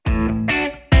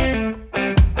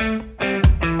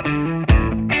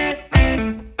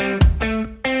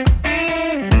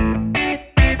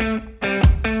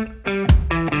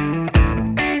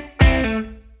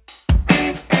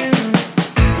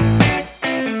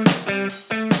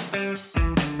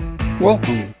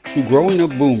Welcome to Growing Up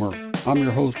Boomer. I'm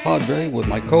your host, Padre, with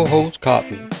my co-host,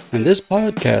 Cotton. And this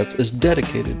podcast is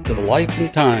dedicated to the life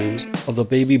and times of the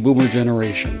baby boomer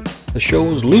generation. The show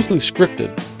is loosely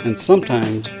scripted, and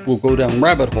sometimes we'll go down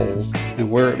rabbit holes,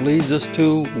 and where it leads us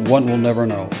to, one will never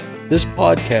know. This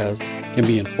podcast can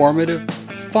be informative,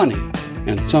 funny,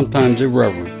 and sometimes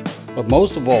irreverent. But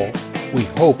most of all, we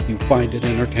hope you find it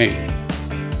entertaining.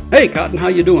 Hey, Cotton, how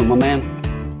you doing, my man?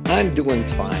 I'm doing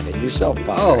fine. And yourself,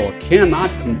 Bob? Oh, cannot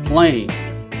complain.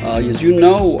 As you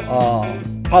know,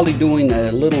 probably doing a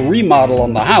little remodel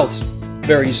on the house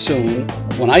very soon.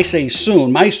 When I say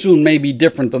soon, my soon may be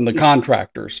different than the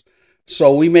contractors.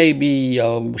 So we may be,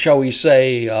 shall we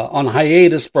say, on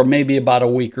hiatus for maybe about a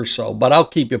week or so. But I'll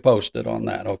keep you posted on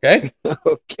that, okay?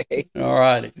 Okay. All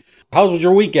righty. How was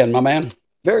your weekend, my man?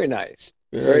 Very nice.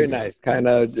 Very nice. Kind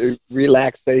of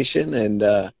relaxation and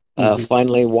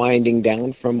finally winding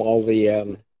down from all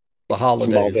the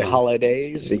holidays. From all the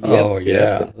holidays. Oh,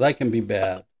 yeah. That can be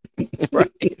bad.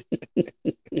 Right.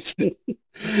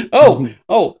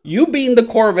 Oh, you being the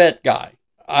Corvette guy.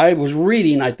 I was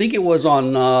reading, I think it was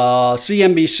on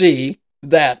CNBC,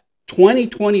 that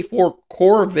 2024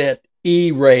 Corvette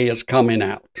E-Ray is coming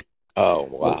out. Oh,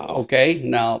 wow. Okay,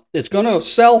 now it's going to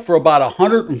sell for about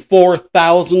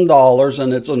 $104,000,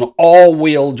 and it's an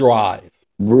all-wheel drive.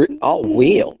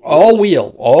 All-wheel?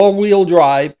 All-wheel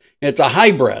drive. It's a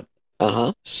hybrid.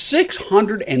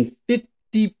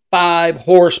 655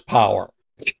 horsepower.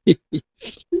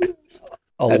 That's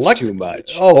too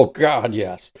much. Oh, God,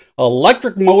 yes.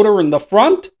 Electric motor in the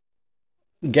front,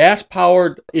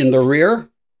 gas-powered in the rear.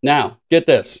 Now, get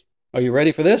this. Are you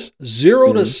ready for this?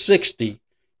 0 to 60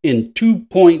 in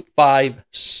 2.5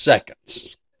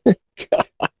 seconds.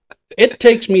 It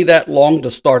takes me that long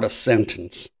to start a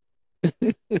sentence.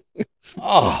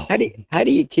 Oh. How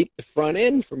do you keep the front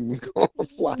end from going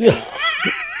flying off?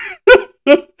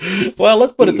 Well,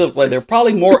 let's put it this way. They're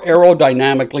probably more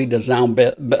aerodynamically designed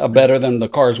better than the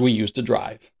cars we used to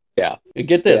drive. Yeah. And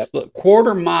get this,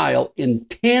 quarter mile in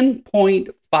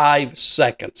 10.5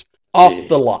 seconds off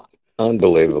the lot.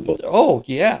 Unbelievable. Oh,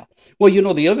 yeah. Well, you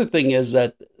know, the other thing is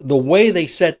that the way they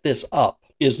set this up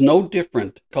is no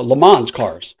different to Le Mans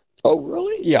cars. Oh,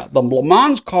 really? Yeah, the Le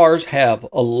Mans cars have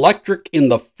electric in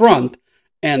the front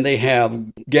and they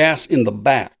have gas in the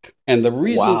back. And the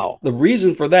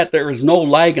reason for that, there is no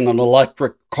lag in an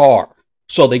electric car.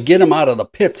 So they get them out of the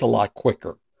pits a lot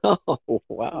quicker. Oh,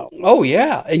 wow. Oh,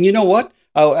 yeah. And you know what?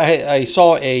 I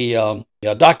saw a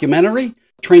documentary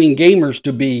training gamers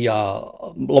to be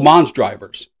Le Mans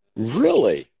drivers.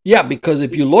 Really? Yeah, because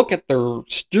if you look at their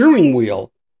steering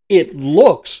wheel, it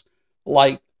looks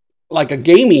like a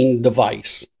gaming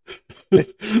device.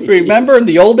 Remember in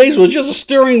the old days, it was just a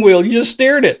steering wheel. You just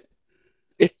steered it.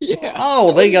 Yeah.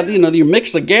 Oh, they got, you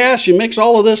mix the gas, you mix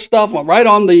all of this stuff right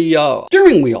on the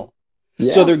steering wheel.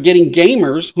 Yeah. So they're getting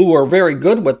gamers who are very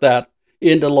good with that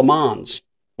into Le Mans.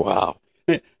 Wow.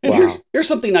 And here's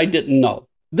something I didn't know.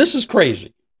 This is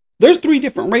crazy. There's 3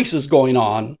 different races going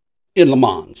on in Le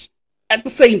Mans at the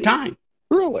same time.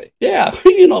 Really? Yeah.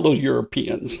 You know those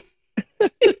Europeans.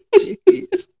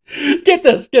 Jeez. Get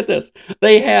this.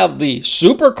 They have the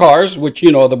supercars, which,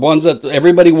 the ones that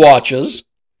everybody watches.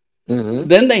 Mm-hmm.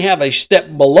 Then they have a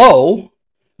step below.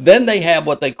 Then they have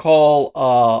what they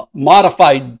call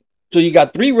modified. So you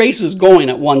got 3 races going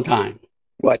at one time.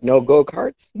 What, no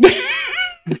go-karts?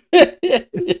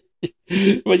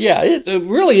 But yeah, it's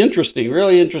really interesting.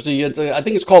 I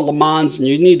think it's called Le Mans, and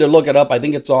you need to look it up. I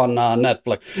think it's on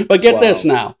Netflix. But get this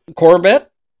now. Corvette,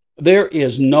 there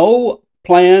is no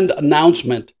planned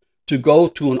announcement to go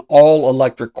to an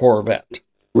all-electric Corvette.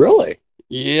 Really?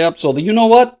 Yep. So you know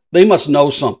what? They must know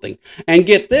something. And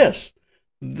get this.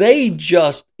 They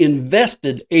just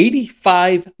invested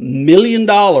 $85 million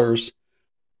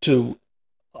to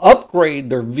upgrade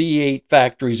their V8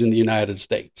 factories in the United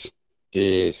States.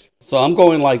 Jeez. So I'm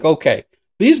going like, okay,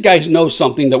 these guys know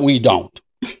something that we don't.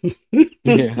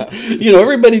 Yeah.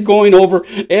 Everybody is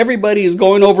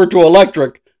going over to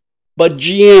electric, but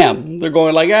GM, they're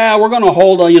going like, we're going to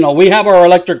hold on, we have our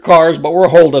electric cars, but we're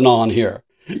holding on here.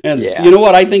 And you know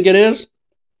what I think it is?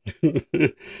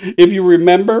 If you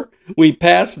remember, we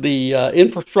passed the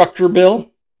infrastructure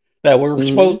bill that we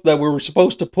were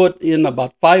supposed to put in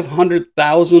about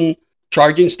 500,000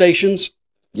 charging stations.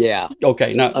 Yeah.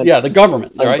 Okay. Now, the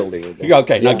government, right? Unbelievable.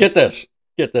 Okay. Now get this.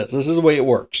 This is the way it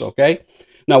works. Okay.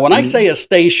 Now, when I say a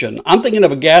station, I'm thinking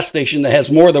of a gas station that has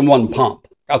more than one pump.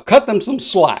 I'll cut them some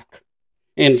slack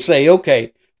and say,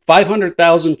 okay,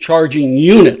 500,000 charging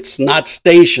units, not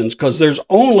stations, because there's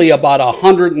only about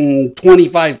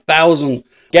 125,000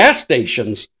 gas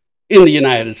stations in the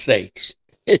United States.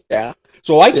 Yeah.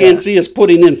 So I can't see us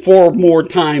putting in 4 more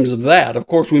times of that. Of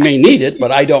course, we may need it,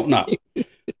 but I don't know.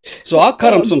 So I'll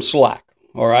cut them some slack,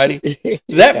 all righty?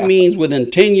 That means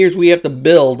within 10 years, we have to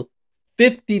build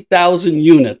 50,000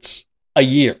 units a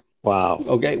year. Wow.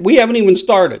 Okay, we haven't even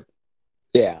started.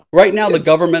 Yeah. Right now, the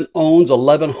government owns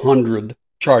 1,100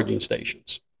 charging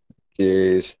stations.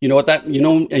 Jeez. You know what that, you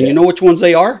know, and you know which ones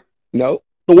they are? Nope.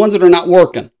 The ones that are not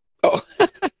working. Oh.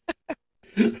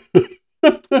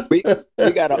 we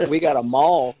got a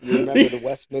mall. You remember the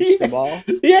Westminster Mall?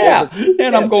 Yeah.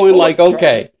 And I'm going like,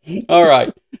 okay, all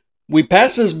right. We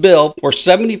passed this bill for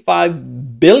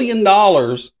 $75 billion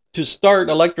to start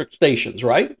electric stations,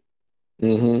 right?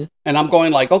 Mm-hmm. And I'm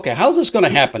going like, okay, how's this going to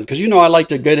happen? Because, you know, I like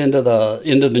to get into the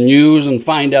news and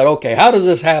find out, okay, how does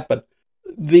this happen?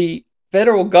 The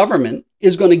federal government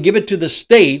is going to give it to the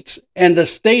states, and the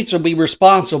states will be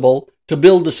responsible to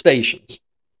build the stations.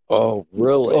 Oh,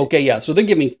 really? Okay, yeah. So they're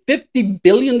giving $50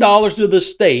 billion to the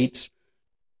states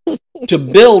to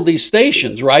build these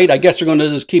stations, right? I guess they're going to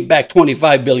just keep back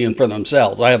 $25 billion for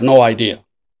themselves. I have no idea.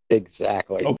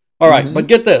 Exactly. Oh, all right, but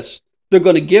get this. They're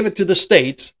going to give it to the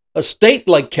states. A state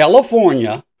like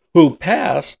California, who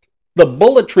passed the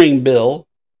bullet train bill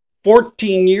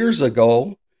 14 years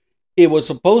ago, it was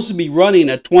supposed to be running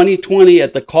at 2020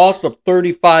 at the cost of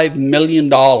 $35 million.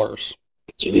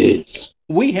 Jeez.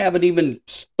 We haven't even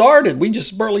started. We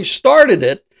just barely started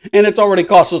it, and it's already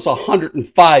cost us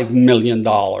 $105 million.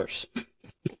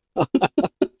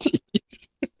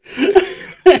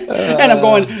 And I'm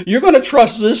going, you're going to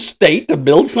trust this state to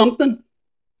build something?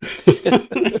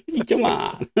 Come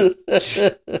on.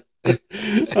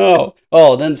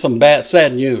 Then some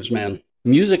sad news, man.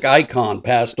 Music icon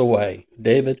passed away,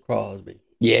 David Crosby.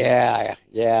 Yeah,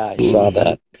 I saw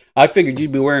that. I figured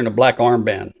you'd be wearing a black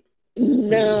armband.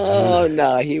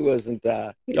 No, he wasn't.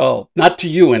 Oh, not to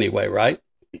you anyway, right?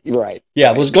 Right.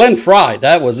 Yeah, it was Glenn Fry.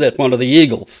 That was it, one of the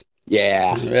Eagles.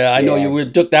 Yeah. Yeah, I know you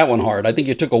took that one hard. I think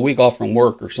you took a week off from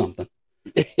work or something.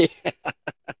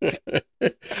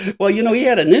 Well, you know, he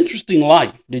had an interesting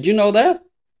life. Did you know that?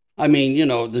 I mean, you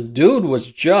know, the dude was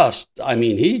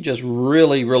he just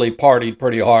really, really partied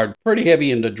pretty hard, pretty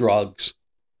heavy into drugs.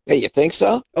 Hey, you think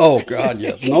so? Oh, God,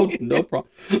 yes. No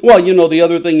problem. Well, you know, the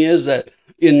other thing is that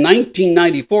in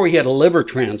 1994, he had a liver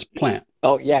transplant.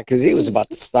 Oh, yeah, because he was about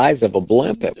the size of a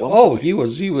blimp at one point. He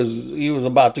was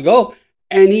about to go,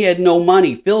 and he had no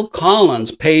money. Phil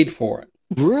Collins paid for it.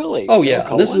 Really? Oh,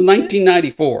 yeah. This is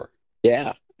 1994.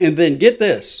 Yeah. And then get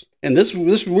this, and this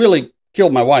really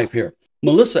killed my wife here.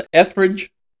 Melissa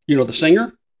Etheridge, you know, the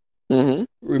singer,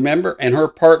 remember? And her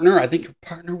partner, I think her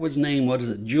partner was named, what is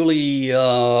it, Julie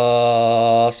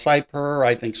Cyper,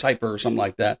 I think Cyper or something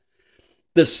like that,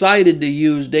 decided to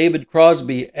use David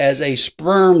Crosby as a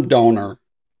sperm donor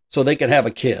so they could have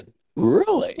a kid.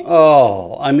 Really?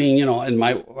 Oh, I mean, you know, and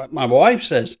my wife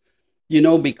says, you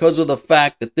know, because of the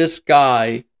fact that this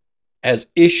guy has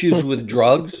issues with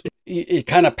drugs, it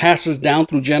kind of passes down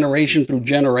through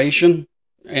generation.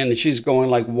 And she's going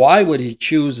like, why would he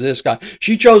choose this guy?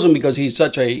 She chose him because he's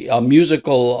such a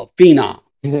musical phenom,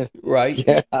 right?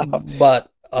 Yeah.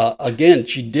 But again,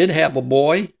 she did have a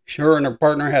boy. Her and her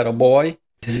partner had a boy.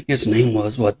 I think his name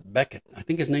was Beckett. I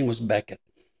think his name was Beckett.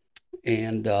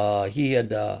 And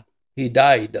he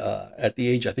died at the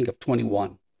age, I think, of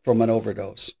 21 from an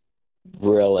overdose.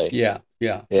 Really? Yeah.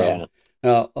 From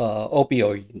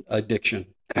opioid addiction.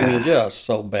 I mean, just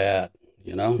so bad,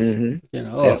 you know? You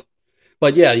know. Yeah.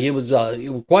 But yeah, he was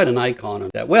quite an icon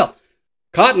of that. Well,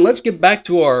 Cotton, let's get back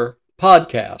to our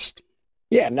podcast.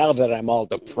 Yeah, now that I'm all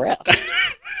depressed.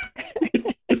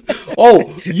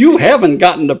 Oh, you haven't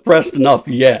gotten depressed enough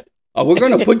yet. We're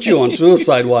going to put you on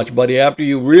suicide watch, buddy, after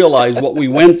you realize what we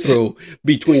went through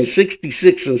between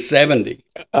 66 and 70.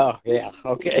 Oh, yeah.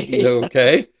 Okay.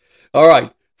 Okay. All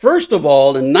right. First of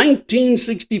all, in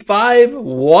 1965,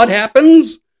 what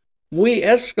happens? We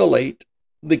escalate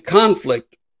the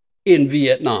conflict in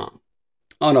Vietnam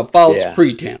on a false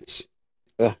pretense.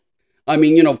 I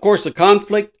mean, you know, of course, the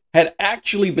conflict had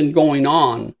actually been going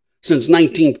on since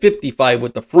 1955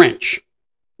 with the French.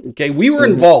 Okay, we were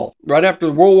involved right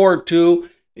after World War II.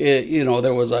 You know,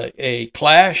 there was a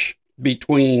clash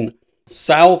between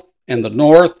South and the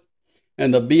North,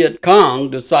 and the Viet Cong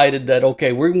decided that,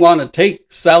 okay, we want to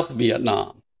take South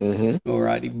Vietnam. All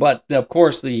righty. But of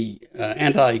course, the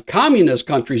anti-communist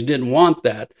countries didn't want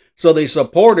that. So they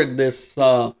supported this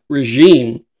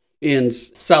regime in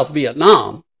South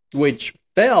Vietnam, which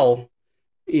fell,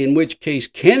 in which case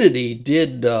Kennedy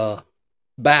did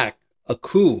back a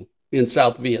coup in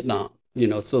South Vietnam. You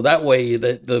know, so that way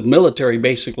the military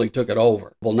basically took it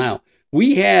over. Well, now,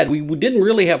 we didn't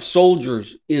really have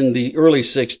soldiers in the early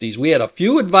 60s. We had a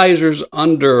few advisors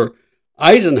under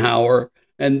Eisenhower,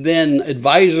 and then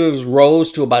advisors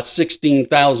rose to about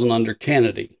 16,000 under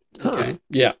Kennedy. Okay.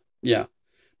 Huh. Yeah.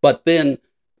 But then,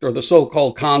 or the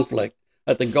so-called conflict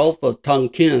at the Gulf of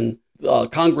Tonkin,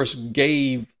 Congress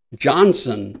gave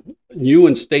Johnson new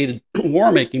and stated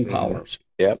war-making powers,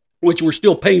 which we're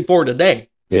still paying for today.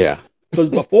 Yeah. Because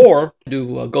before,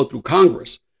 to go through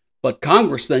Congress, but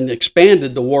Congress then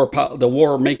expanded the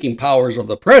war-making powers of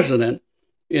the president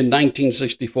in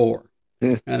 1964.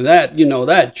 And that,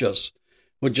 that just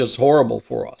was just horrible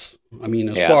for us. I mean,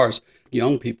 as far as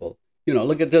young people,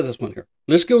 look at this one here.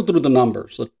 Let's go through the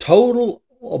numbers. A total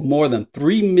of more than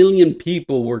 3 million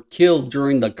people were killed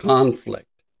during the conflict.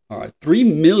 All right, 3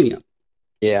 million.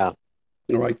 Yeah.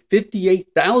 All right,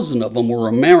 58,000 of them were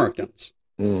Americans.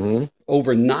 Mm-hmm.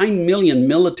 Over 9 million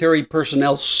military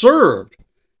personnel served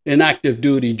in active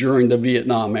duty during the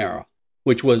Vietnam era,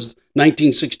 which was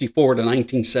 1964 to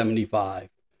 1975.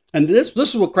 And this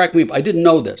is what cracked me up. I didn't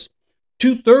know this.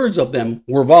 2/3 of them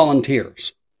were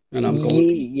volunteers. And I'm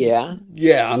going,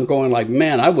 I'm going like,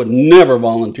 man, I would never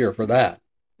volunteer for that.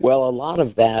 Well, a lot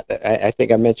of that, I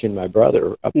think I mentioned my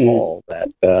brother, Paul,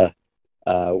 that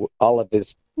all of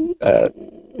his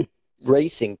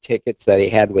racing tickets that he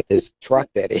had with his truck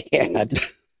that he had,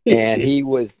 and he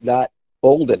was not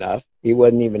old enough. He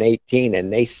wasn't even 18,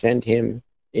 and they sent him,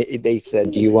 they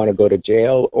said, do you want to go to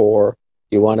jail or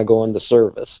do you want to go in the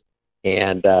service?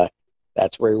 And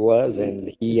that's where he was,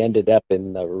 and he ended up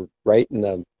right in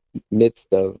the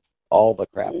midst of all the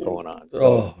crap going on. So,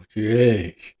 oh,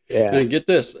 geez. Yeah. And get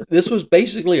this. This was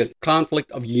basically a conflict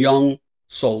of young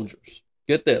soldiers.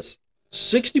 Get this.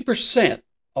 60%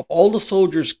 of all the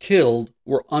soldiers killed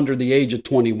were under the age of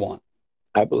 21.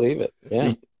 I believe it.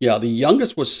 Yeah. Yeah, the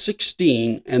youngest was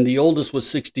 16 and the oldest was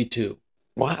 62.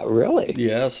 Wow, really?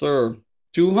 Yes, sir.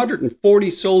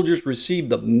 240 soldiers received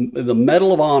the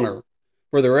Medal of Honor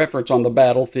for their efforts on the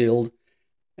battlefield,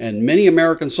 and many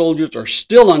American soldiers are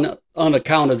still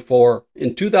unaccounted for.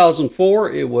 In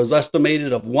 2004, it was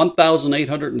estimated of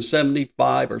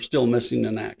 1,875 are still missing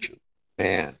in action.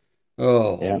 Man.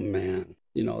 Oh, man.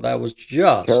 That was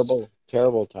just...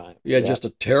 Terrible time. Yeah, just a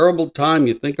terrible time.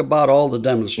 You think about all the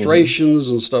demonstrations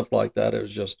and stuff like that. It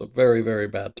was just a very, very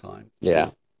bad time. Yeah.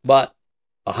 But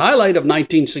a highlight of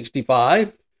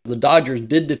 1965, the Dodgers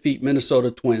did defeat Minnesota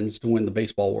Twins to win the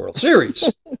Baseball World Series.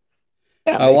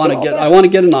 I want to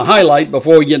get in a highlight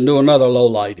before we get into another low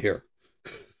light here.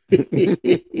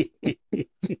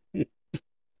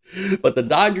 But the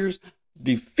Dodgers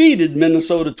defeated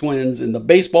Minnesota Twins in the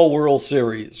Baseball World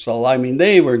Series. So, I mean,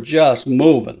 they were just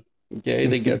moving. Okay,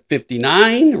 they get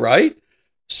 59, right?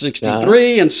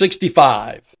 63 and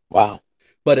 65. Wow.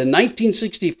 But in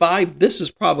 1965, this is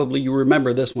probably, you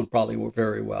remember this one probably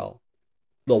very well.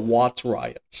 The Watts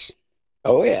riots.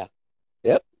 Oh, yeah.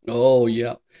 Yep. Oh,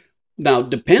 yeah. Now,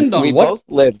 depend on we both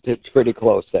lived pretty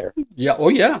close there. Yeah. Oh,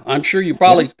 yeah. I'm sure you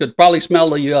could smell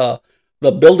the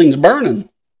buildings burning.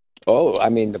 Oh, I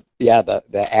mean,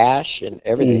 the ash and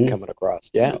everything coming across.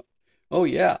 Yeah. Oh,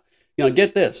 yeah.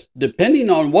 Get this. Depending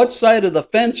on what side of the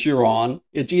fence you're on,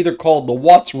 it's either called the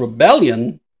Watts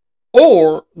Rebellion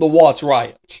or the Watts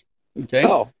riots. Okay.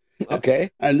 Oh, okay.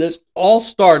 And this all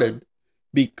started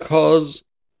because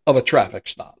of a traffic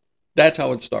stop. That's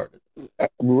how it started.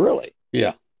 Really?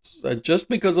 Yeah. Just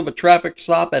because of a traffic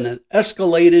stop, and it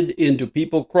escalated into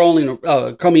people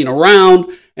coming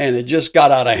around, and it just got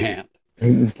out of hand.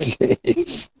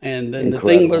 Jeez. And then the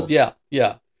thing was, yeah.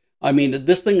 I mean,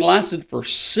 this thing lasted for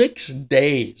 6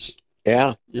 days.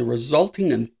 Yeah.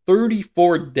 Resulting in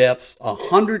 34 deaths,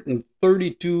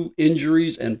 132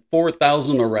 injuries, and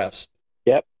 4,000 arrests.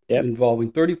 Yep.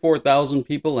 Involving 34,000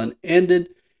 people, and ended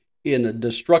in a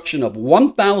destruction of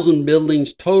 1,000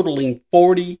 buildings, totaling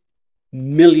 $40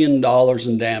 million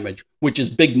in damage, which is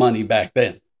big money back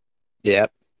then.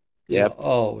 Yep.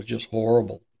 Oh, it was just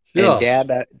horrible.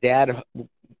 And Dad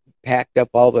packed up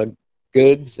all the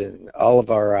goods and all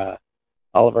of our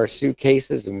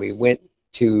suitcases, and we went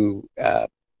to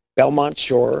Belmont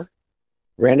Shore,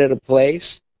 rented a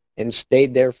place, and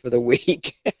stayed there for the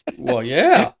week. Well,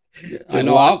 yeah. I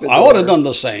know. I would have done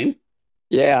the same.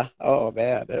 Yeah. Oh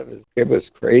man, it was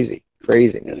crazy,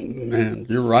 craziness. Man,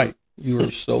 you're right. You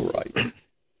are so right.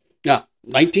 Now,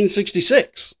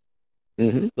 1966,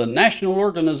 the National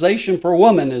Organization for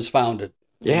Women is founded.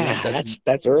 Yeah,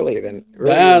 that's earlier than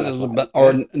that is,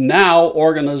 or now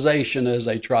organization as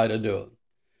they try to do it.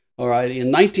 All right. In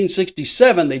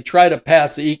 1967, they tried to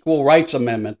pass the Equal Rights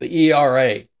Amendment, the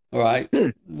ERA. all right,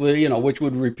 which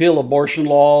would repeal abortion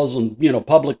laws and,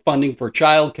 public funding for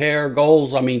child care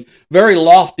goals. I mean, very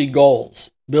lofty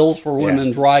goals, bills for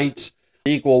women's rights,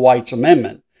 Equal Rights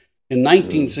Amendment. In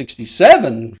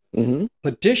 1967,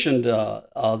 petitioned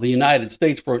the United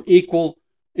States for an Equal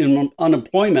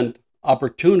Unemployment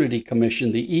Opportunity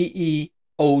Commission, the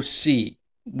EEOC,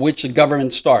 which the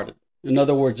government started. In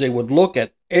other words, they would look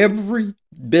at every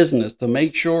business to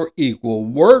make sure equal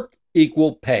work,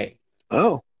 equal pay.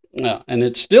 Oh. Yeah, and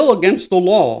it's still against the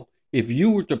law if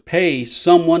you were to pay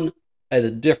someone at a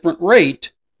different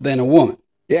rate than a woman.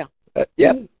 Yeah.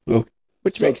 Okay.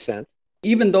 Which makes sense.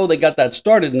 Even though they got that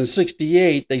started in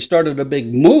 1968, they started a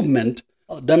big movement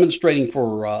demonstrating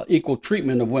for equal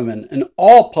treatment of women in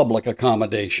all public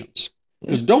accommodations.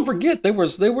 Because don't forget, there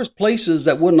was places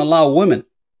that wouldn't allow women.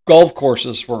 Golf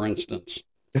courses, for instance.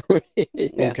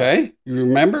 Okay, you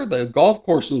remember the golf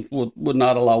courses would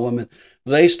not allow women.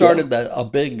 They started a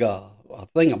big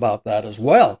thing about that as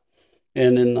well.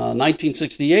 And in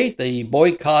 1968, they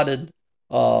boycotted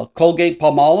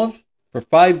Colgate-Palmolive for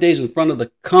 5 days in front of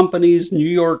the company's New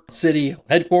York City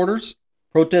headquarters,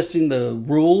 protesting the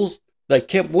rules that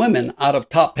kept women out of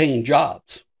top-paying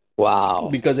jobs. Wow!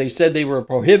 Because they said they were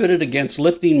prohibited against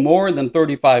lifting more than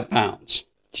 35 pounds.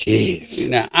 Jeez.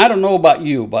 Now, I don't know about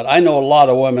you, but I know a lot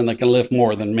of women that can lift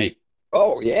more than me.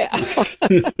 Oh, yeah.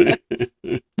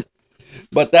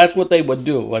 But that's what they would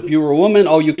do. If you were a woman,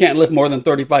 you can't lift more than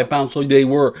 35 pounds. So they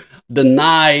were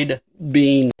denied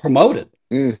being promoted.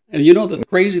 And you know the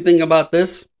crazy thing about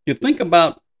this? You think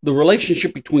about the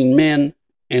relationship between men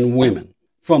and women.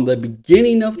 From the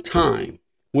beginning of time,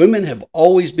 women have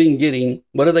always been getting,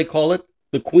 what do they call it?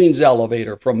 The Queen's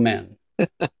Elevator from men.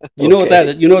 You know what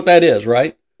that is,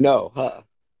 right? No, huh?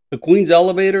 The Queen's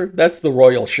Elevator, that's the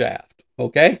royal shaft,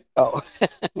 okay? Oh.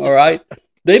 All right?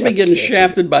 They've been getting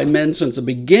shafted by men since the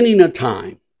beginning of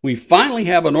time. We finally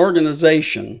have an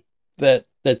organization that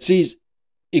sees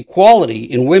equality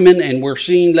in women, and we're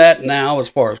seeing that now as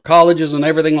far as colleges and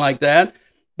everything like that.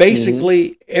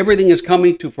 Basically, everything is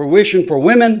coming to fruition for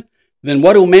women. Then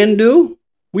what do men do?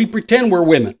 We pretend we're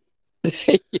women.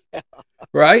 Yeah.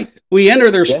 Right? We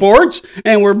enter their sports,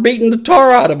 and we're beating the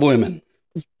tar out of women.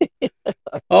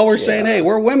 We're saying, hey,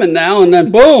 we're women now, and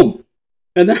then boom.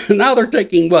 And then, now they're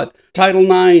taking, Title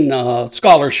IX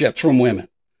scholarships from women.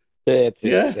 It's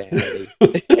insanity.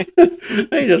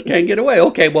 They just can't get away.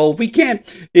 Okay, well, if we can't,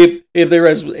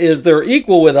 if they're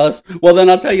equal with us, well, then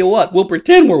I'll tell you what, we'll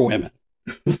pretend we're women.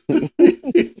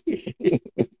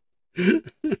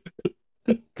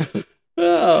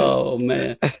 Oh,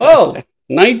 man.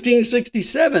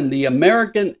 1967, the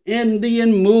American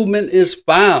Indian movement is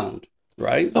found,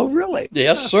 right? Oh, really?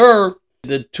 Yes, sir.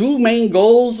 The two main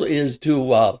goals is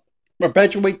to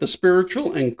perpetuate the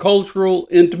spiritual and cultural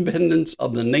independence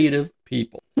of the native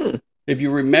people. If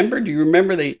you remember, do you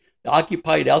remember they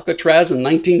occupied Alcatraz in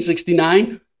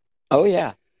 1969? Oh,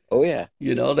 yeah. Oh, yeah.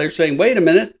 They're saying, wait a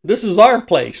minute, this is our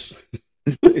place.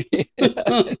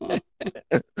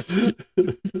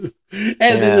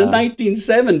 And then in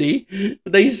 1970,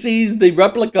 they seized the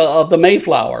replica of the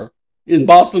Mayflower in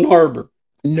Boston Harbor.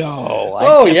 No.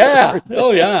 Oh, yeah.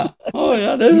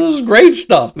 This is great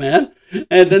stuff, man.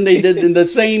 And then they did in the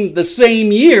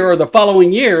same year or the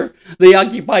following year, they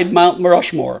occupied Mount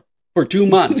Rushmore for 2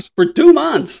 months. For 2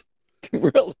 months.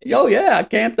 Really? Oh, yeah.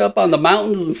 Camped up on the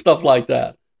mountains and stuff like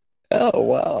that. Oh,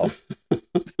 wow.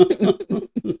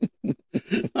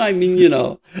 I mean,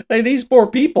 these poor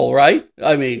people, right?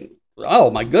 I mean,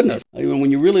 oh my goodness. I mean,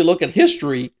 when you really look at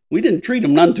history, we didn't treat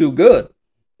them none too good.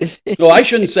 So I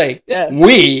shouldn't say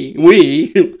we.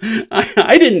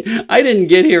 I didn't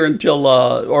get here until,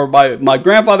 or my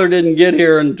grandfather didn't get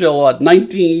here until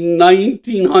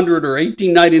 1900 or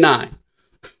 1899.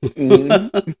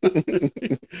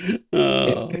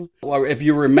 Well, if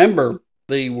you remember,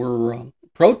 they were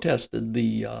protested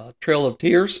the Trail of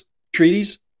Tears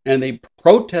treaties, and they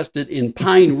protested in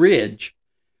Pine Ridge,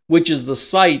 which is the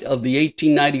site of the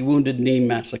 1890 Wounded Knee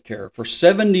Massacre, for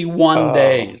 71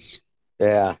 days.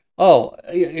 Yeah. Oh,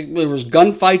 there was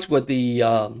gunfights with the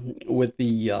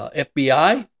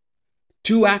FBI.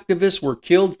 2 activists were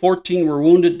killed, 14 were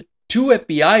wounded. 2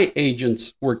 FBI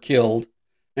agents were killed,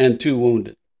 and 2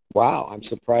 wounded. Wow, I'm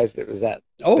surprised it was that.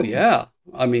 Oh, yeah.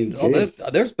 I mean,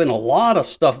 there's been a lot of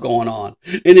stuff going on.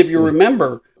 And if you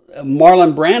remember,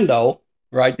 Marlon Brando,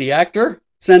 right, the actor,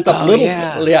 sent up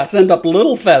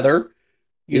Little Feather,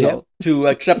 to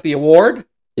accept the award.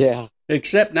 Yeah.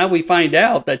 Except now we find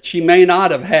out that she may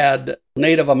not have had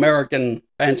Native American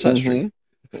ancestry.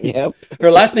 Yep.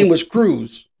 Her last name was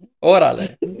Cruz.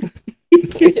 Órale.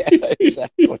 Yeah,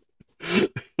 exactly.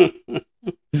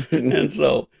 And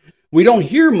so, we don't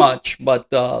hear much, but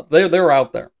they're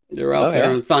out there. They're out there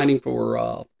yeah. and fighting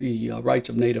for the rights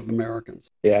of Native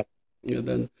Americans. Yeah. And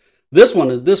then this one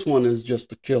is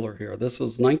just a killer here. This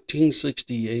is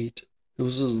 1968.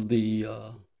 This is the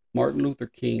Martin Luther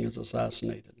King is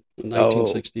assassinated in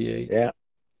 1968. Yeah.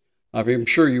 I'm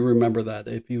sure you remember that.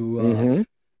 If you,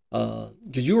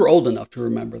 because you were old enough to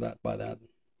remember that by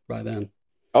then.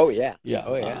 Oh yeah. Yeah.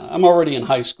 Oh yeah. I'm already in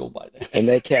high school by then. And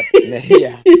they kept.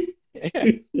 Yeah.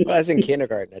 Well, I was in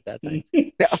kindergarten at that time.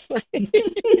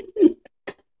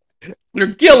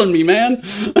 You're killing me, man.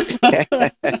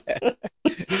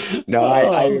 No,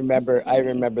 I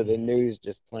remember the news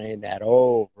just playing that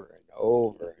over and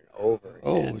over and over again.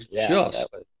 Oh, it was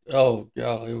oh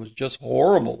God, it was just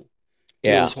horrible.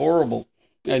 Yeah. It was horrible.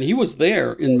 And he was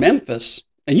there in Memphis,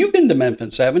 and you've been to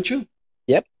Memphis, haven't you?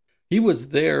 Yep. He was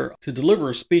there to deliver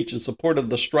a speech in support of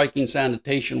the striking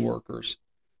sanitation workers,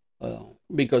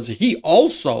 because he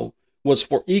also was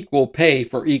for equal pay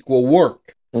for equal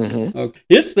work. Mm-hmm.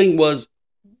 His thing was,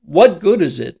 what good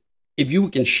is it if you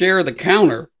can share the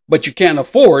counter, but you can't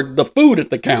afford the food at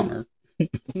the counter?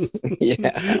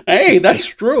 Yeah. Hey, that's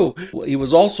true. He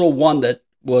was also one that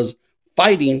was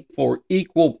fighting for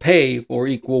equal pay for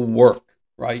equal work,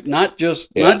 right? Not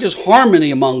just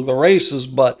harmony among the races,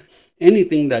 but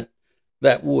anything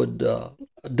that would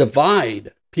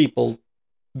divide people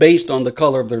based on the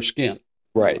color of their skin.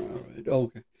 Right.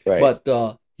 Okay. Right.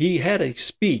 But he had a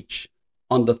speech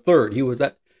on the 3rd.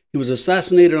 He was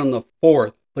assassinated on the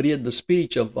 4th, but he had the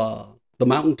speech of the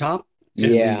mountaintop.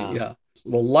 Yeah.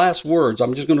 The last words,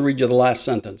 I'm just going to read you the last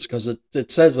sentence because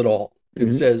it says it all.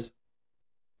 It says,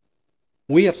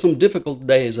 "We have some difficult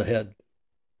days ahead,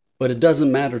 but it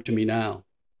doesn't matter to me now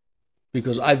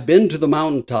because I've been to the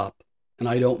mountaintop and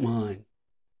I don't mind.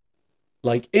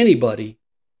 Like anybody,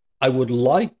 I would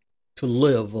like to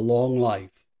live a long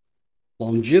life.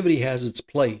 Longevity has its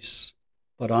place,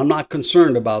 but I'm not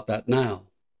concerned about that now.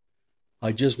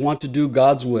 I just want to do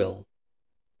God's will.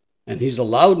 And He's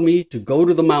allowed me to go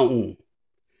to the mountain.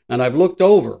 And I've looked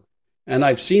over, and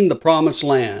I've seen the promised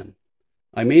land.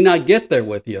 I may not get there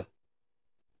with you,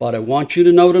 but I want you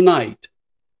to know tonight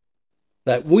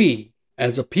that we,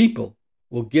 as a people,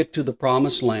 will get to the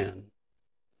promised land.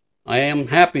 I am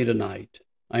happy tonight.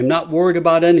 I'm not worried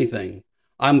about anything.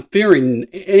 I'm fearing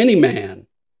any man.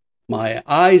 My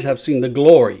eyes have seen the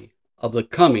glory of the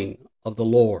coming of the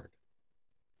Lord."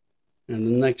 And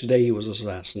the next day he was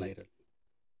assassinated.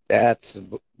 That's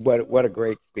what a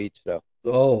great speech, though.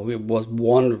 Oh, it was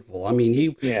wonderful. I mean,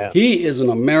 he is an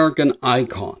American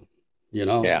icon, you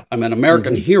know. Yeah. I'm an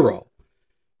American hero.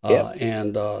 Yeah.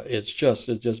 And it's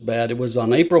just bad. It was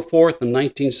on April 4th in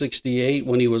 1968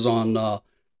 when he was on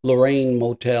Lorraine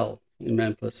Motel in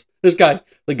Memphis. This guy,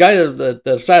 the guy that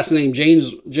assassinated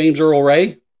James Earl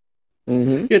Ray,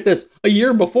 get this, a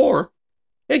year before,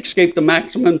 escaped the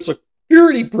maximum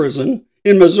security prison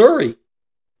in Missouri.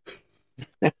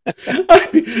 I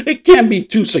mean, it can't be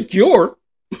too secure.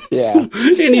 Yeah. And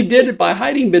he did it by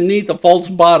hiding beneath the false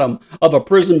bottom of a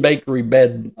prison bakery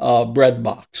bread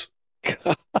box.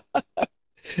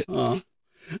 I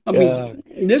mean,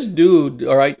 this dude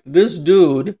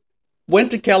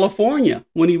went to California.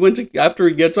 After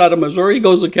he gets out of Missouri, he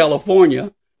goes to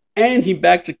California, and he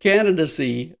backs a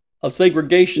candidacy of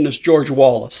segregationist George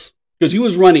Wallace because he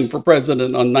was running for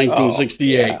president on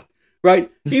 1968.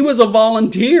 Right? He was a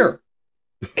volunteer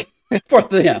for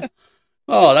them.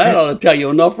 Oh, that ought to tell you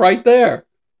enough right there.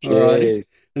 All right.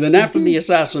 And then after the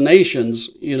assassinations,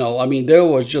 there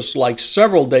was just like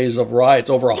several days of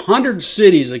riots. Over 100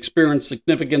 cities experienced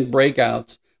significant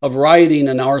breakouts of rioting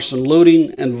and arson,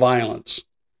 looting, and violence.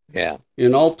 Yeah.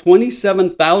 In all,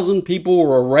 27,000 people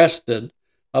were arrested,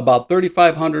 about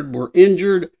 3,500 were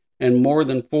injured, and more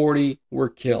than 40 were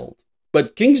killed.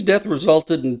 But King's death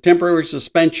resulted in temporary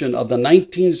suspension of the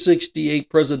 1968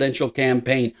 presidential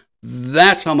campaign.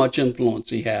 That's how much influence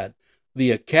he had.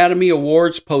 The Academy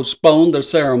Awards postponed their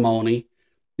ceremony.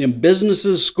 And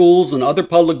businesses, schools, and other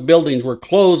public buildings were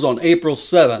closed on April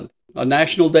 7th, a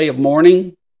national day of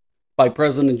mourning by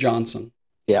President Johnson.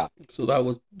 Yeah. So that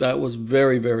was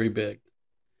very, very big.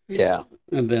 Yeah.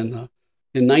 And then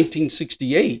in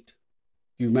 1968, do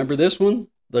you remember this one?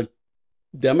 The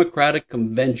Democratic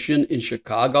Convention in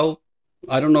Chicago.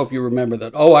 I don't know if you remember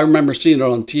that. Oh, I remember seeing it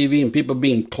on TV and people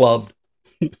being clubbed.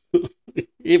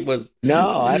 It was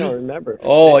no, I don't remember.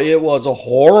 Oh, it was a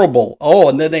horrible. Oh,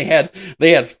 and then they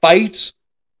had fights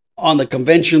on the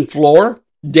convention floor.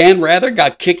 Dan Rather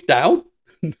got kicked out.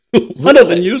 One of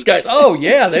the news guys. Oh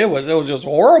yeah, it was just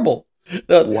horrible.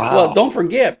 Wow. Well, don't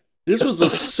forget, this was the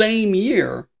same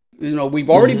year. We've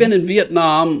already been in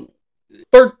Vietnam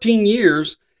 13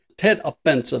 years. Tet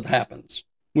Offensive happens,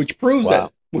 which proves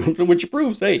Wow.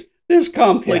 hey, this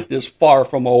conflict is far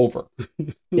from over.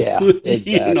 Yeah,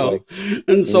 exactly. You know,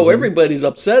 and so everybody's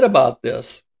upset about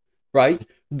this, right?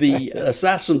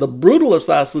 The brutal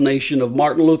assassination of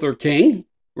Martin Luther King,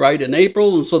 right, in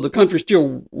April, and so the country's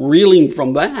still reeling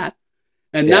from that.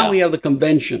 And now we have the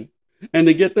convention, and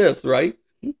they get this, right?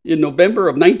 In November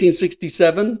of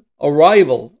 1967,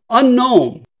 arrival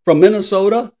unknown from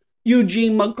Minnesota,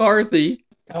 Eugene McCarthy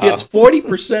gets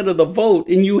 40% of the vote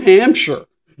in New Hampshire.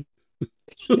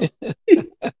 Yeah,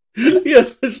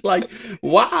 it's like,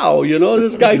 wow, you know,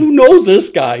 this guy, who knows this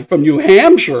guy from New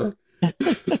Hampshire?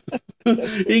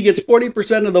 He gets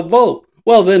 40% of the vote.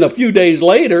 Well, then a few days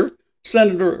later,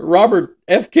 Senator Robert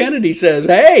F. Kennedy says,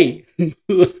 hey,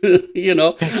 you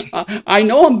know, I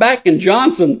know I'm backing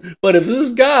Johnson, but if this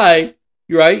guy,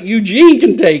 right, Eugene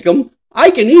can take him, I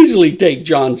can easily take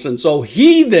Johnson. So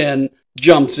he then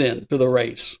jumps into the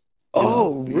race.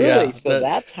 Oh, really? Yeah, so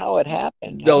that's how it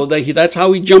happened. So that's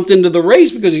how he jumped into the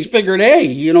race, because he figured, hey,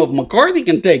 you know, if McCarthy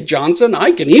can take Johnson,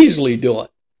 I can easily do it.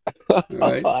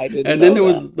 Right? I didn't And then know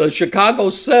there that. was the Chicago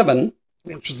 7,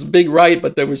 which was a big riot,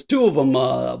 but there was two of them.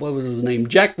 What was his name?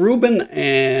 Jack Rubin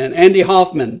and Andy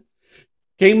Hoffman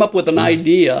came up with an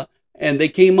idea, and they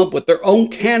came up with their own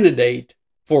candidate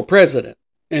for president.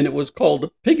 And it was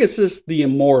called Pegasus the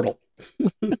Immortal.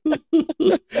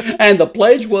 And the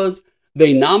pledge was,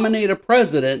 they nominate a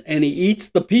president and he eats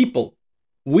the people.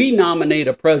 We nominate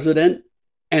a president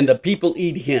and the people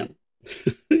eat him.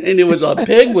 And it was a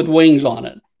pig with wings on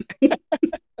it.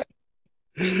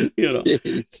 You know,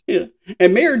 yeah.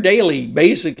 And Mayor Daley,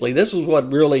 basically, this was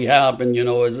what really happened, you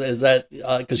know, is that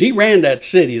because he ran that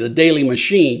city, the Daley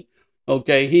machine.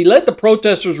 Okay, he let the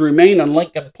protesters remain on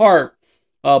Lincoln Park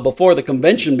before the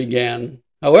convention began.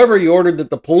 However, he ordered that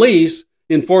the police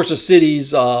enforce the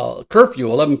city's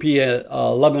curfew, 11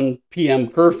 p.m.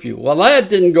 curfew. Well, that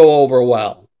didn't go over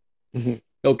well.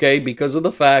 Okay, because of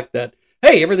the fact that,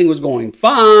 hey, everything was going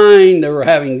fine. They were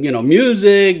having, you know,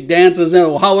 music, dances,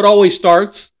 and how it always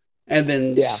starts. And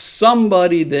then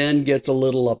somebody then gets a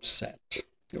little upset,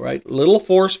 right? A little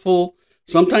forceful.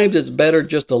 Sometimes it's better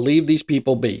just to leave these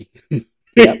people be,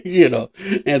 you know.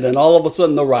 And then all of a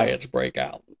sudden the riots break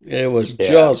out. It was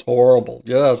just horrible.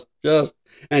 Just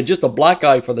a black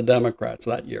eye for the Democrats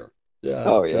that year.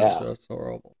 Just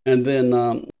horrible. And then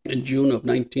in June of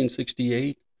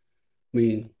 1968, I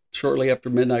mean, shortly after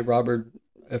midnight, Robert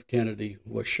F. Kennedy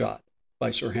was shot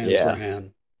by Sirhan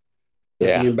Sirhan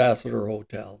at the Ambassador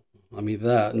Hotel. I mean,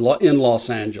 that in Los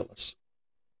Angeles,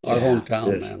 our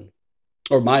hometown, man,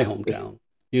 or my hometown.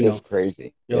 You know, it's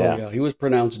crazy. He was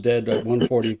pronounced dead at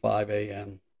 1:45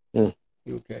 a.m.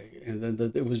 Okay, and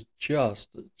then it was just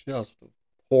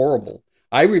horrible.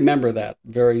 I remember that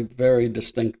very, very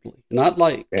distinctly. Not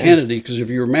like Kennedy, because if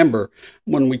you remember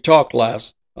when we talked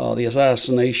last, the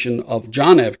assassination of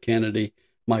John F. Kennedy,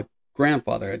 my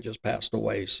grandfather had just passed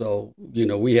away. So, you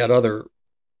know, we had our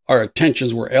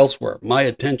attentions were elsewhere. My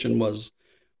attention was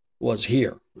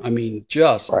here. I mean,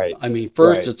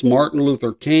 first it's Martin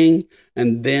Luther King,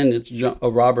 and then it's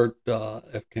Robert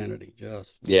F. Kennedy. It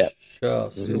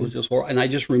was just horrible. And I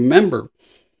just remember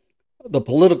the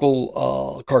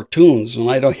political cartoons, and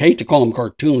I don't hate to call them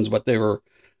cartoons, but they were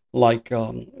like,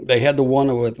 they had the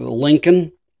one with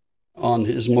Lincoln on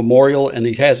his memorial, and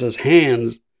he has his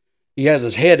head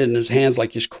in his hands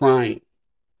like he's crying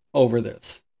over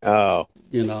this. Oh.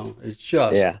 You know, it's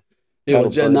just, it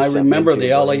was, and I remember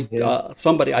the LA,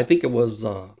 somebody, I think it was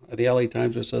the LA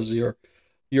Times, that says you're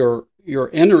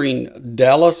entering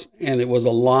Dallas, and it was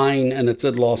a line, and it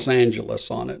said Los Angeles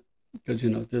on it, because,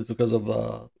 you know, just because of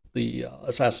the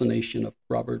assassination of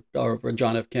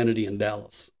John F. Kennedy in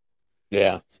Dallas.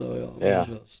 Yeah. So it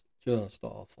was just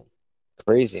awful.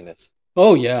 Craziness.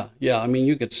 Oh, yeah. I mean,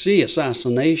 you could see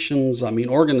assassinations. I mean,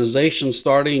 organizations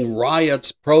starting,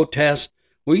 riots, protests.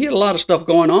 We get a lot of stuff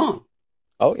going on.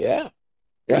 Oh, yeah.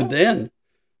 And then,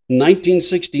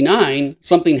 1969,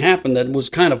 something happened that was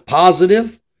kind of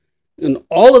positive. And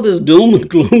all of this doom and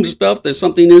gloom stuff, there's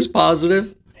something is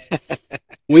positive.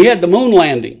 We had the moon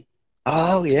landing.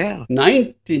 Oh, yeah.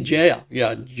 July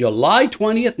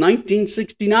 20th,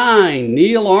 1969.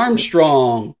 Neil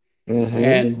Armstrong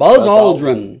and Buzz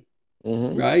Aldrin,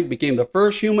 right, became the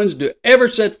first humans to ever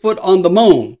set foot on the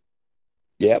moon.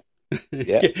 Yep.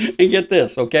 And get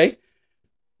this, okay?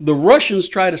 The Russians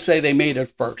try to say they made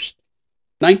it first.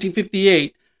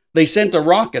 1958, they sent a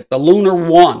rocket, the Lunar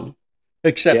 1,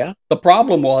 except the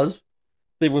problem was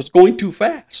it was going too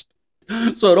fast.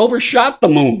 So it overshot the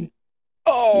moon.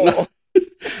 Oh.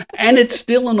 And it's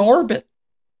still in orbit.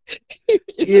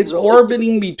 It's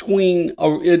orbiting between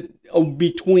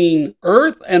between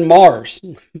Earth and Mars.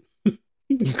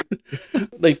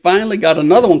 They finally got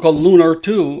another one called Lunar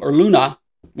 2, or Luna,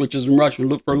 which is in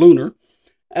Russian for lunar,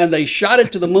 and they shot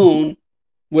it to the moon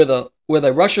with a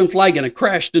Russian flag, and it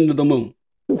crashed into the moon.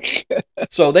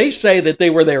 So they say that they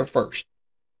were there first.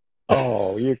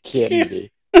 Oh, you're kidding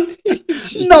me.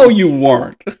 No, you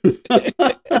weren't.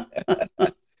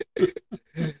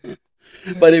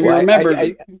 But if you remember,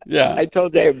 I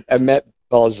told you I met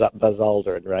Buzz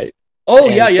Aldrin, right? Oh,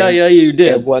 and yeah, you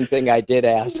did. And one thing I did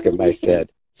ask him, I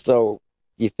said, so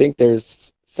you think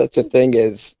there's such a thing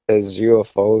as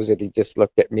UFOs? And he just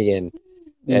looked at me and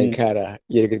kind of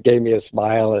gave me a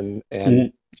smile and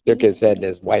shook his head, and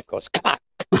his wife goes, "Come on."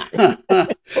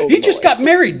 He just got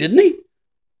married, didn't he?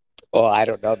 Oh, I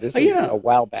don't know. This is a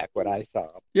while back when I saw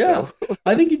him. Yeah. So.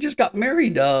 I think he just got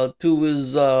married to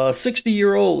his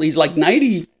 60-year-old. He's like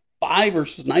 95 or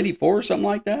 94 or something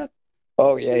like that.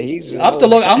 Oh, yeah. He's. I'm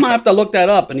going to have to look that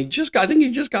up. And I think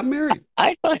he just got married.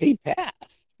 I thought he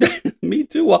passed. Me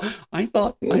too. Well, I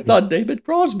thought David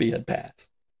Crosby had passed.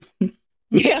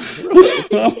 Yeah.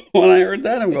 Really. When I heard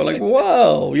that, I'm going like,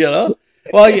 whoa, you know.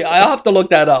 Well, yeah, I'll have to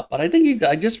look that up, but I think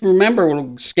I just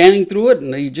remember scanning through it,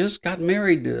 and he just got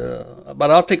married. But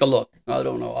I'll take a look. I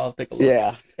don't know. I'll take a look.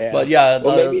 Yeah. But yeah,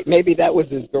 well, maybe that was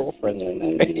his girlfriend. Yeah,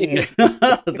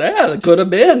 it could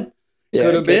have been. Yeah,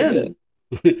 could have been.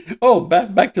 Oh,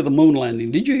 back to the moon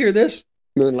landing. Did you hear this?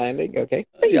 Moon landing. Okay.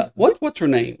 Yeah. What's her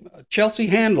name? Chelsea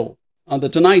Handler on the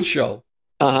Tonight Show.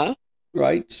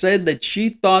 Right. Said that she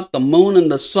thought the moon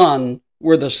and the sun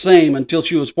were the same until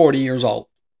she was 40 years old.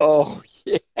 Oh,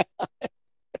 yeah.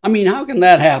 I mean, how can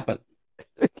that happen?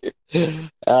 I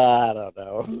don't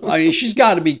know. I mean, she's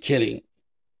got to be kidding.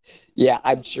 Yeah,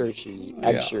 I'm sure she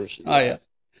does. Yeah.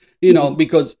 You know,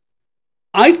 because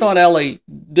I thought LA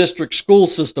District School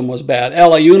System was bad,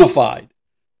 LA Unified.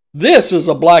 This is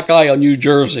a black eye on New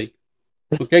Jersey.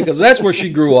 Okay, because that's where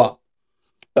she grew up.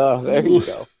 Oh, there you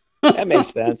go. That makes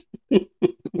sense.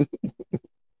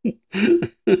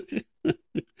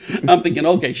 I'm thinking,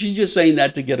 okay, she's just saying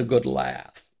that to get a good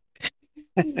laugh,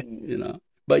 you know.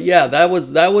 But yeah, that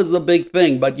was the big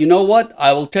thing. But you know what?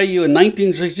 I will tell you, in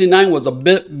 1969 was a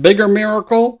bit bigger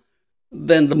miracle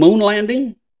than the moon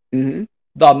landing. Mm-hmm.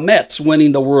 The Mets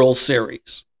winning the World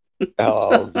Series.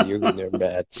 Oh, you and their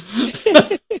Mets.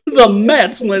 The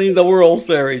Mets winning the World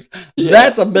Series. Yeah.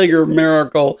 That's a bigger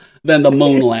miracle than the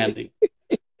moon landing.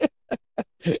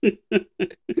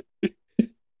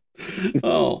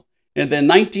 Oh. And then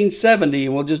 1970,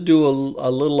 we'll just do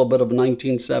a little bit of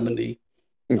 1970,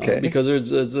 okay? Because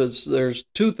there's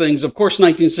two things. Of course,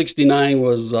 1969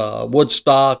 was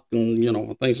Woodstock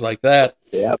and things like that.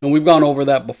 Yeah. And we've gone over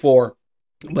that before.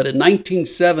 But in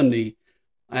 1970,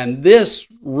 and this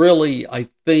really, I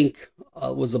think,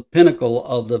 was a pinnacle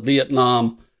of the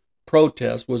Vietnam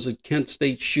protest, was the Kent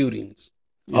State shootings.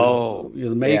 The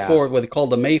May 4th, what they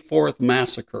called the May 4th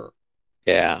massacre.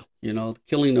 Yeah. The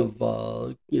killing of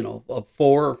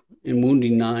 4 and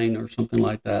wounding 9 or something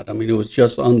like that. I mean, it was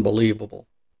just unbelievable.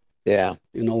 Yeah.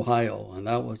 In Ohio, and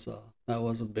that was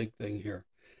a big thing here.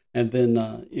 And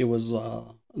then it was the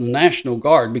National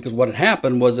Guard, because what had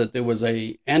happened was that there was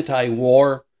a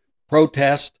anti-war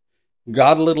protest,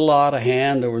 got a little out of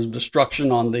hand. There was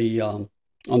destruction on the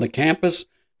campus,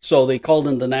 so they called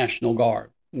in the National Guard.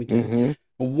 Okay? Mm-hmm.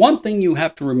 But one thing you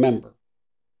have to remember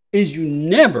is you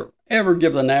never ever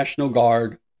give the National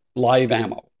Guard live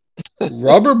ammo.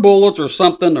 Rubber bullets or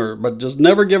something, but just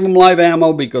never give them live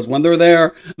ammo, because when they're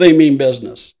there, they mean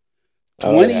business.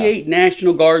 28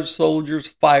 National Guard soldiers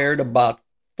fired about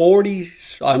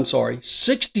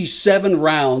 67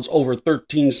 rounds over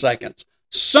 13 seconds.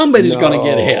 Somebody's going to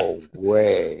get hit. No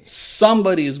way.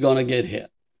 Somebody's going to get hit.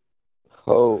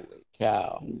 Holy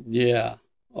cow. Yeah.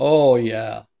 Oh,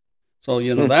 yeah. So,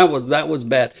 that was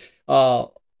bad.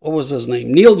 What was his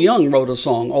name? Neil Young wrote a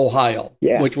song, Ohio,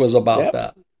 which was about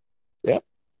that. Yep.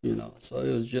 So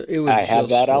it was just, I have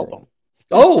that album.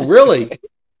 Oh, really?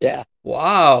 Yeah.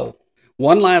 Wow.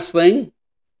 One last thing,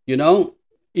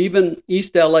 even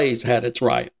East LA's had its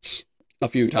riots a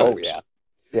few times. Oh, yeah.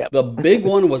 Yeah. The big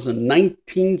one was in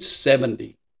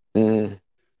 1970. Mm.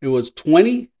 It was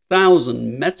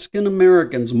 20,000 Mexican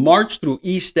Americans marched through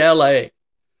East LA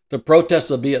to protest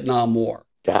the Vietnam War.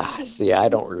 God, see, I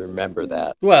don't remember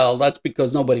that. Well, that's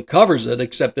because nobody covers it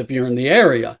except if you're in the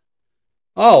area.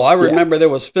 Oh, I remember there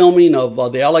was filming of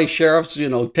the LA sheriffs,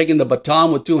 taking the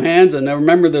baton with 2 hands. And I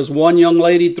remember there's one young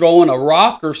lady throwing a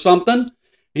rock or something.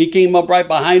 He came up right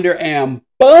behind her and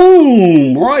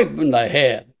boom, right in the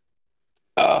head.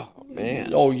 Oh,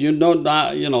 man. Oh,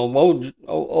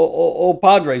 old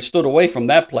Padre stood away from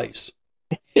that place.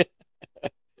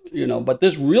 But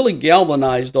this really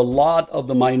galvanized a lot of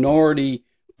the minority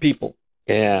people.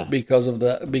 Yeah. Because of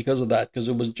that, because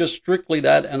it was just strictly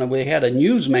that, and we had a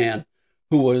newsman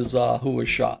who was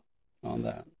shot on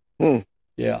that.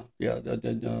 Yeah,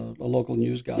 a local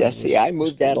news guy. Yeah, see, I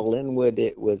moved out of Linwood.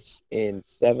 It was in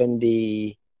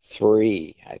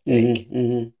 73, I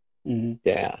think.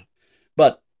 Yeah.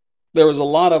 But there was a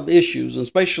lot of issues,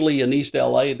 especially in East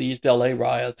LA, the East LA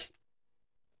riots.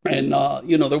 And,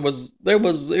 there was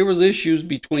issues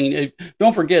between,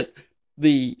 don't forget,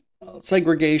 the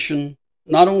segregation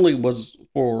not only was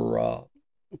for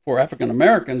African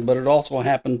Americans, but it also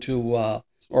happened to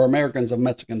or Americans of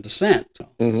Mexican descent.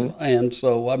 And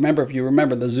so I remember, if you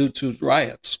remember the Zoot Suit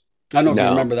riots, I don't know if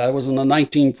you remember that. It was in the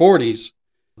 1940s.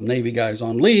 Navy guys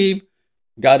on leave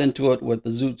got into it with the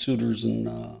Zoot Suiters and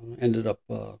ended up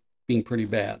being pretty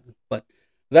bad. But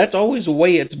that's always the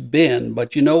way it's been.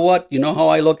 But you know what? You know how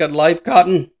I look at life,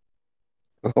 Cotton?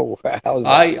 Oh, how's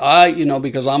that?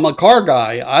 Because I'm a car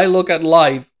guy, I look at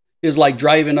life is like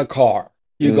driving a car.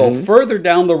 You go further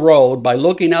down the road by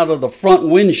looking out of the front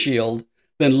windshield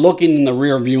than looking in the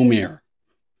rear view mirror.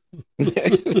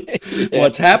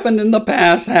 What's happened in the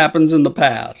past happens in the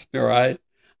past, all right?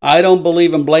 I don't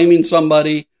believe in blaming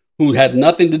somebody who had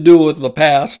nothing to do with the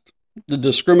past, the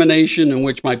discrimination in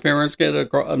which my parents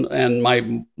and my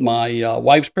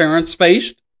wife's parents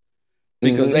faced,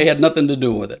 because they had nothing to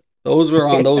do with it. Those were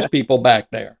on those people back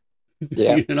there.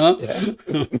 Yeah. Yeah.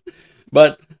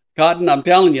 But Cotton, I'm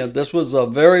telling you, this was a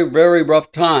very, very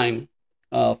rough time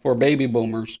for baby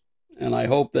boomers, and I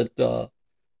hope that the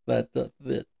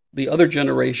other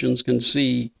generations can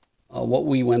see what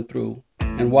we went through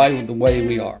and why the way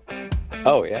we are.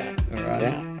 Oh yeah. All right.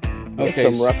 Yeah.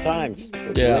 Okay. Some rough times.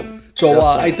 Yeah. So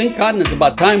I think, Cotton, it's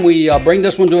about time we bring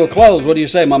this one to a close. What do you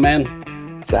say, my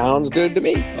man? Sounds good to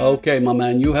me. Okay, my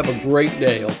man. You have a great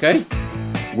day, okay?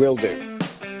 Will do.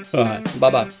 All right.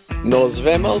 Bye-bye. Nos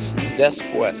vemos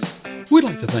después. We'd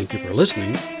like to thank you for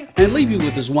listening and leave you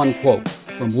with this one quote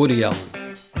from Woody Allen.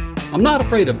 I'm not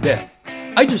afraid of death.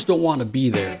 I just don't want to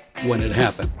be there when it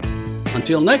happens.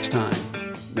 Until next time,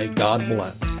 may God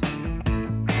bless.